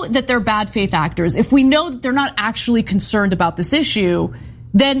know that they're bad faith actors, if we know that they're not actually concerned about this issue,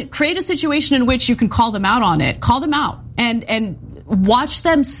 then create a situation in which you can call them out on it. Call them out and watch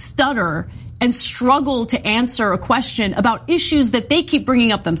them stutter and struggle to answer a question about issues that they keep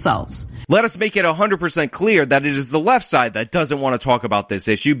bringing up themselves. Let us make it 100% clear that it is the left side that doesn't want to talk about this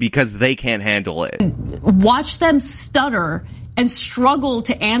issue because they can't handle it. Watch them stutter and struggle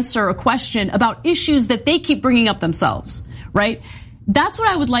to answer a question about issues that they keep bringing up themselves, right? That's what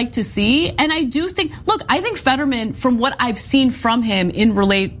I would like to see. And I do think, look, I think Fetterman, from what I've seen from him in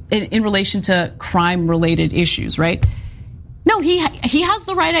relation to crime-related issues, right? No, he has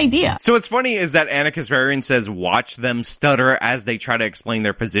the right idea. So what's funny is that Anna Kasparian says watch them stutter as they try to explain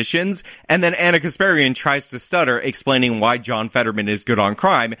their positions, and then Anna Kasparian tries to stutter explaining why John Fetterman is good on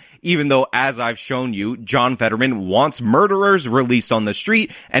crime, even though, as I've shown you, John Fetterman wants murderers released on the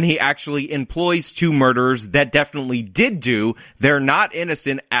street, and he actually employs 2 murderers that definitely did do. They're not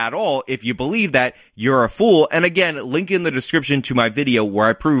innocent at all. If you believe that, you're a fool. And again, link in the description to my video where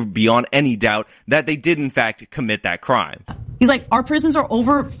I prove beyond any doubt that they did in fact commit that crime. He's like, our prisons are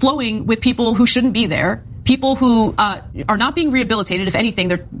overflowing with people who shouldn't be there, people who are not being rehabilitated. If anything,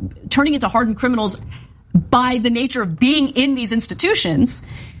 they're turning into hardened criminals by the nature of being in these institutions.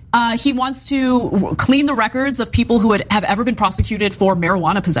 He wants to clean the records of people who have ever been prosecuted for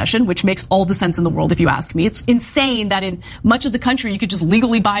marijuana possession, which makes all the sense in the world if you ask me. It's insane that in much of the country you could just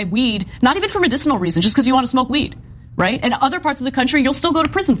legally buy weed, not even for medicinal reasons, just because you want to smoke weed. Right? And other parts of the country, you'll still go to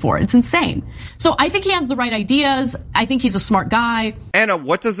prison for it. It's insane. So I think he has the right ideas. I think he's a smart guy. Anna,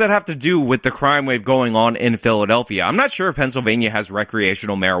 what does that have to do with the crime wave going on in Philadelphia? I'm not sure if Pennsylvania has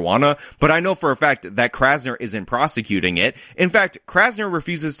recreational marijuana, but I know for a fact that Krasner isn't prosecuting it. In fact, Krasner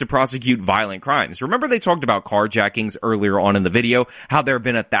refuses to prosecute violent crimes. Remember they talked about carjackings earlier on in the video, how there have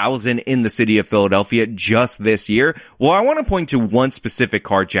been 1,000 in the city of Philadelphia just this year? Well, I want to point to one specific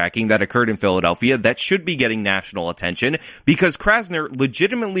carjacking that occurred in Philadelphia that should be getting national attention because Krasner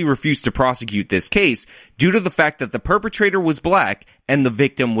legitimately refused to prosecute this case due to the fact that the perpetrator was black and the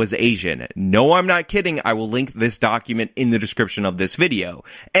victim was Asian. No, I'm not kidding. I will link this document in the description of this video.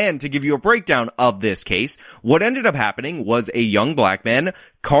 And to give you a breakdown of this case, what ended up happening was a young black man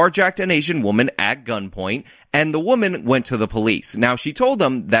carjacked an Asian woman at gunpoint, and the woman went to the police. Now, she told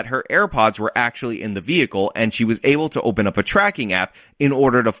them that her AirPods were actually in the vehicle, and she was able to open up a tracking app in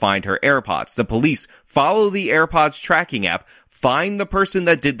order to find her AirPods. The police follow the AirPods tracking app, find the person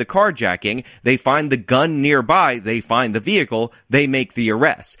that did the carjacking, they find the gun nearby, they find the vehicle, they make the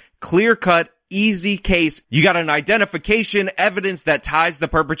arrest. Clear cut, easy case. You got an identification, evidence that ties the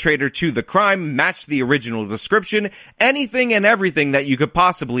perpetrator to the crime, matched the original description, anything and everything that you could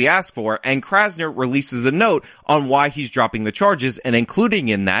possibly ask for, and Krasner releases a note on why he's dropping the charges, and including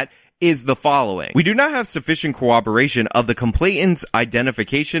in that is the following. We do not have sufficient corroboration of the complainant's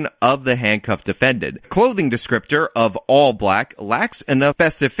identification of the handcuffed defendant. Clothing descriptor of all black lacks enough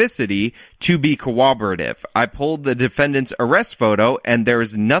specificity to be corroborative. I pulled the defendant's arrest photo and there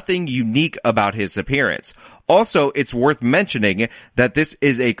is nothing unique about his appearance. Also, it's worth mentioning that this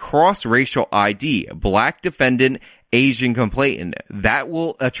is a cross-racial ID. Black defendant, Asian complainant. That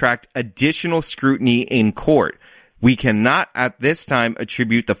will attract additional scrutiny in court. We cannot at this time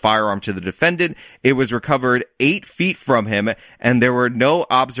attribute the firearm to the defendant. It was recovered 8 feet from him and there were no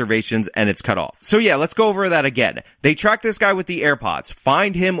observations and it's cut off. So yeah, let's go over that again. They track this guy with the AirPods,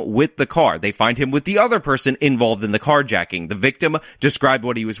 find him with the car. They find him with the other person involved in the carjacking. The victim described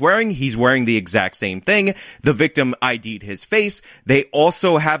what he was wearing. He's wearing the exact same thing. The victim ID'd his face. They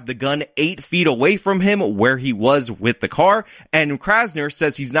also have the gun 8 feet away from him where he was with the car. And Krasner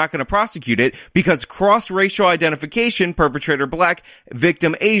says he's not going to prosecute it because cross-racial identification, perpetrator black,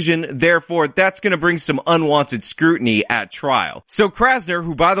 victim Asian, therefore that's going to bring some unwanted scrutiny at trial. So Krasner,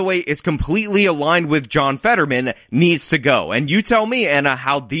 who by the way is completely aligned with John Fetterman, needs to go. And you tell me, Anna,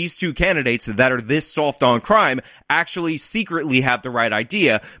 how these two candidates that are this soft on crime actually secretly have the right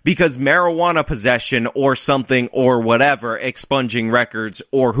idea, because marijuana possession or something or whatever, expunging records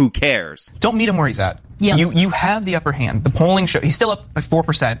or who cares. Don't meet him where he's at. Yeah. You have the upper hand. The polling show he's still up by 4%.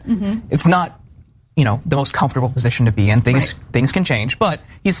 Mm-hmm. It's not the most comfortable position to be in. Things can change, but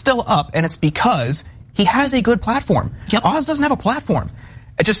he's still up, and it's because he has a good platform. Yep. Oz doesn't have a platform.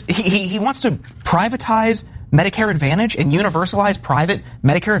 It just he wants to privatize Medicare Advantage and universalize private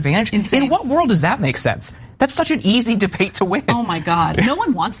Medicare Advantage. Insane. In what world does that make sense? That's such an easy debate to win. Oh my God. No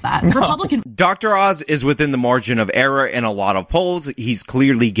one wants that. No. Republican. Dr. Oz is within the margin of error in a lot of polls. He's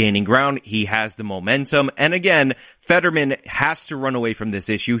clearly gaining ground. He has the momentum. And again, Fetterman has to run away from this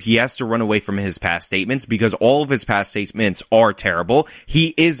issue. He has to run away from his past statements because all of his past statements are terrible.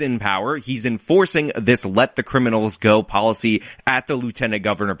 He is in power. He's enforcing this let the criminals go policy at the lieutenant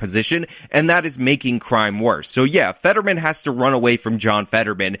governor position, and that is making crime worse. So yeah, Fetterman has to run away from John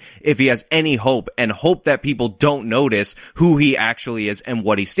Fetterman if he has any hope, and hope that people don't notice who he actually is and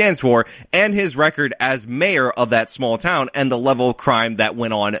what he stands for, and his record as mayor of that small town and the level of crime that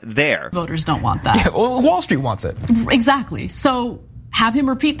went on there. Voters don't want that. Yeah, well, Wall Street wants it. Exactly. So have him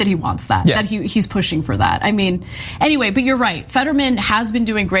repeat that he wants that, that he's pushing for that. I mean, anyway, but you're right. Fetterman has been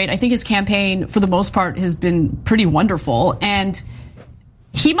doing great. I think his campaign, for the most part, has been pretty wonderful. And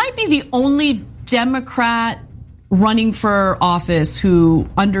he might be the only Democrat running for office who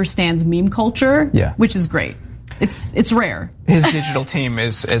understands meme culture, which is great. It's rare. His digital team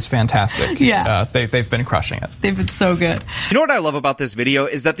is fantastic. Yeah. They've been crushing it. They've been so good. You know what I love about this video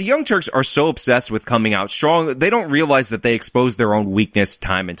is that the Young Turks are so obsessed with coming out strong, they don't realize that they expose their own weakness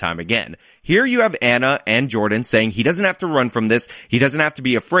time and time again. Here you have Anna and Jordan saying he doesn't have to run from this, he doesn't have to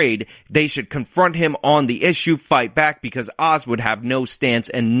be afraid, they should confront him on the issue, fight back, because Oz would have no stance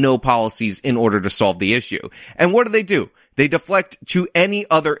and no policies in order to solve the issue. And what do? They deflect to any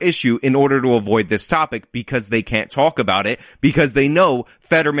other issue in order to avoid this topic because they can't talk about it, because they know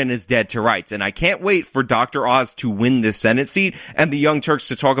Fetterman is dead to rights. And I can't wait for Dr. Oz to win this Senate seat and the Young Turks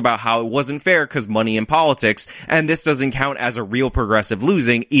to talk about how it wasn't fair because money in politics, and this doesn't count as a real progressive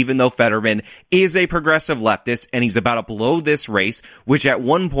losing, even though Fetterman is a progressive leftist and he's about to blow this race, which at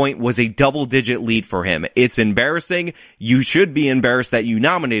one point was a double-digit lead for him. It's embarrassing. You should be embarrassed that you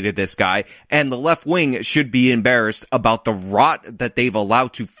nominated this guy, and the left wing should be embarrassed about the rot that they've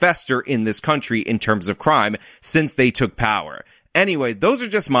allowed to fester in this country in terms of crime since they took power. Anyway, those are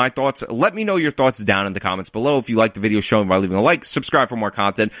just my thoughts. Let me know your thoughts down in the comments below. If you like the video, show me by leaving a like, subscribe for more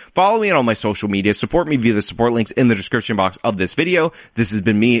content, follow me on all my social media, support me via the support links in the description box of this video. This has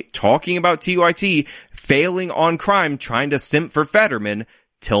been me talking about TYT, failing on crime, trying to simp for Fetterman.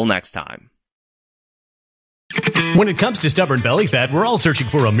 Till next time. When it comes to stubborn belly fat, we're all searching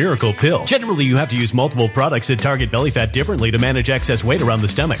for a miracle pill. Generally, you have to use multiple products that target belly fat differently to manage excess weight around the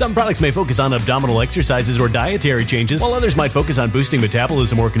stomach. Some products may focus on abdominal exercises or dietary changes, while others might focus on boosting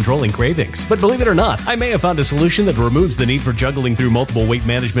metabolism or controlling cravings. But believe it or not, I may have found a solution that removes the need for juggling through multiple weight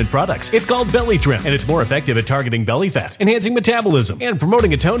management products. It's called Belly Trim, and it's more effective at targeting belly fat, enhancing metabolism, and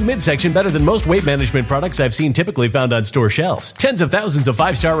promoting a toned midsection better than most weight management products I've seen typically found on store shelves. Tens of thousands of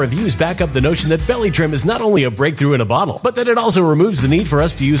 5-star reviews back up the notion that Belly Trim is not only a breakthrough in a bottle, but that it also removes the need for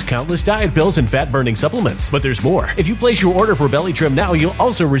us to use countless diet pills and fat-burning supplements. But there's more. If you place your order for Belly Trim now, you'll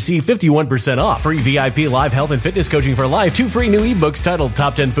also receive 51% off, free VIP live health and fitness coaching for life, 2 free new ebooks titled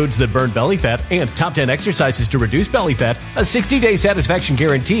Top 10 Foods That Burn Belly Fat and Top 10 Exercises to Reduce Belly Fat, a 60-day satisfaction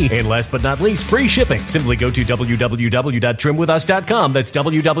guarantee, and last but not least, free shipping. Simply go to www.trimwithus.com. That's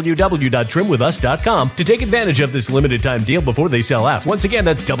www.trimwithus.com to take advantage of this limited time deal before they sell out. Once again,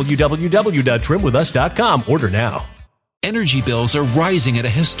 that's www.trimwithus.com. Order now. Energy bills are rising at a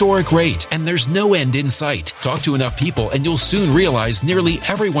historic rate, and there's no end in sight. Talk to enough people, and you'll soon realize nearly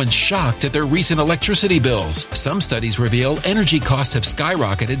everyone's shocked at their recent electricity bills. Some studies reveal energy costs have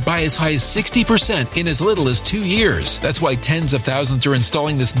skyrocketed by as high as 60% in as little as 2 years. That's why tens of thousands are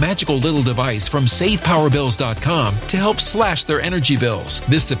installing this magical little device from SavePowerBills.com to help slash their energy bills.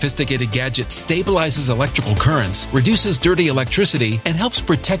 This sophisticated gadget stabilizes electrical currents, reduces dirty electricity, and helps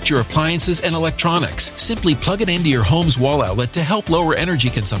protect your appliances and electronics. Simply plug it into your home's wall outlet to help lower energy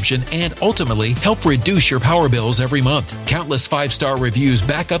consumption and ultimately help reduce your power bills every month. Countless 5-star reviews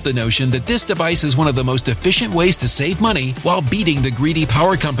back up the notion that this device is one of the most efficient ways to save money while beating the greedy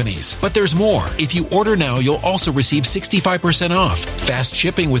power companies. But there's more. If you order now, you'll also receive 65% off, fast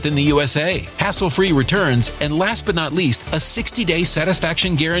shipping within the USA, hassle-free returns, and last but not least, a 60-day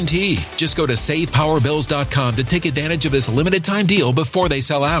satisfaction guarantee. Just go to SavePowerBills.com to take advantage of this limited time deal before they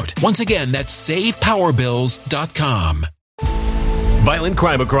sell out. Once again, that's SavePowerBills.com. Violent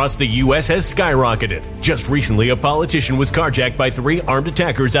crime across the U.S. has skyrocketed. Just recently, a politician was carjacked by 3 armed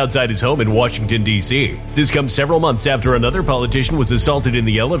attackers outside his home in Washington, D.C. This comes several months after another politician was assaulted in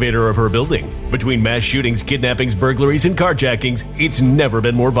the elevator of her building. Between mass shootings, kidnappings, burglaries, and carjackings, it's never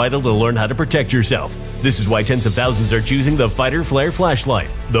been more vital to learn how to protect yourself. This is why tens of thousands are choosing the Fighter Flare flashlight.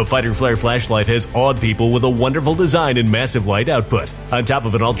 The Fighter Flare flashlight has awed people with a wonderful design and massive light output. On top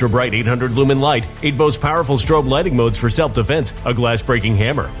of an ultra-bright 800-lumen light, it boasts powerful strobe lighting modes for self-defense, a glass-breaking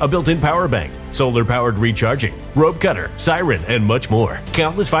hammer, a built-in power bank, solar-powered recharging, rope cutter, siren, and much more.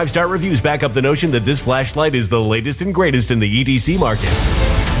 Countless 5-star reviews back up the notion that this flashlight is the latest and greatest in the EDC market.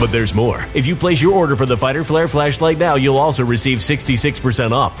 But there's more. If you place your order for the Fighter Flare flashlight now, you'll also receive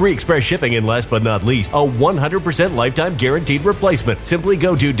 66% off, free express shipping, and last but not least, a 100% lifetime guaranteed replacement. Simply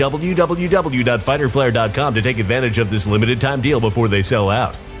go to www.fighterflare.com to take advantage of this limited time deal before they sell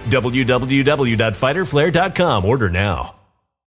out. www.fighterflare.com. Order now.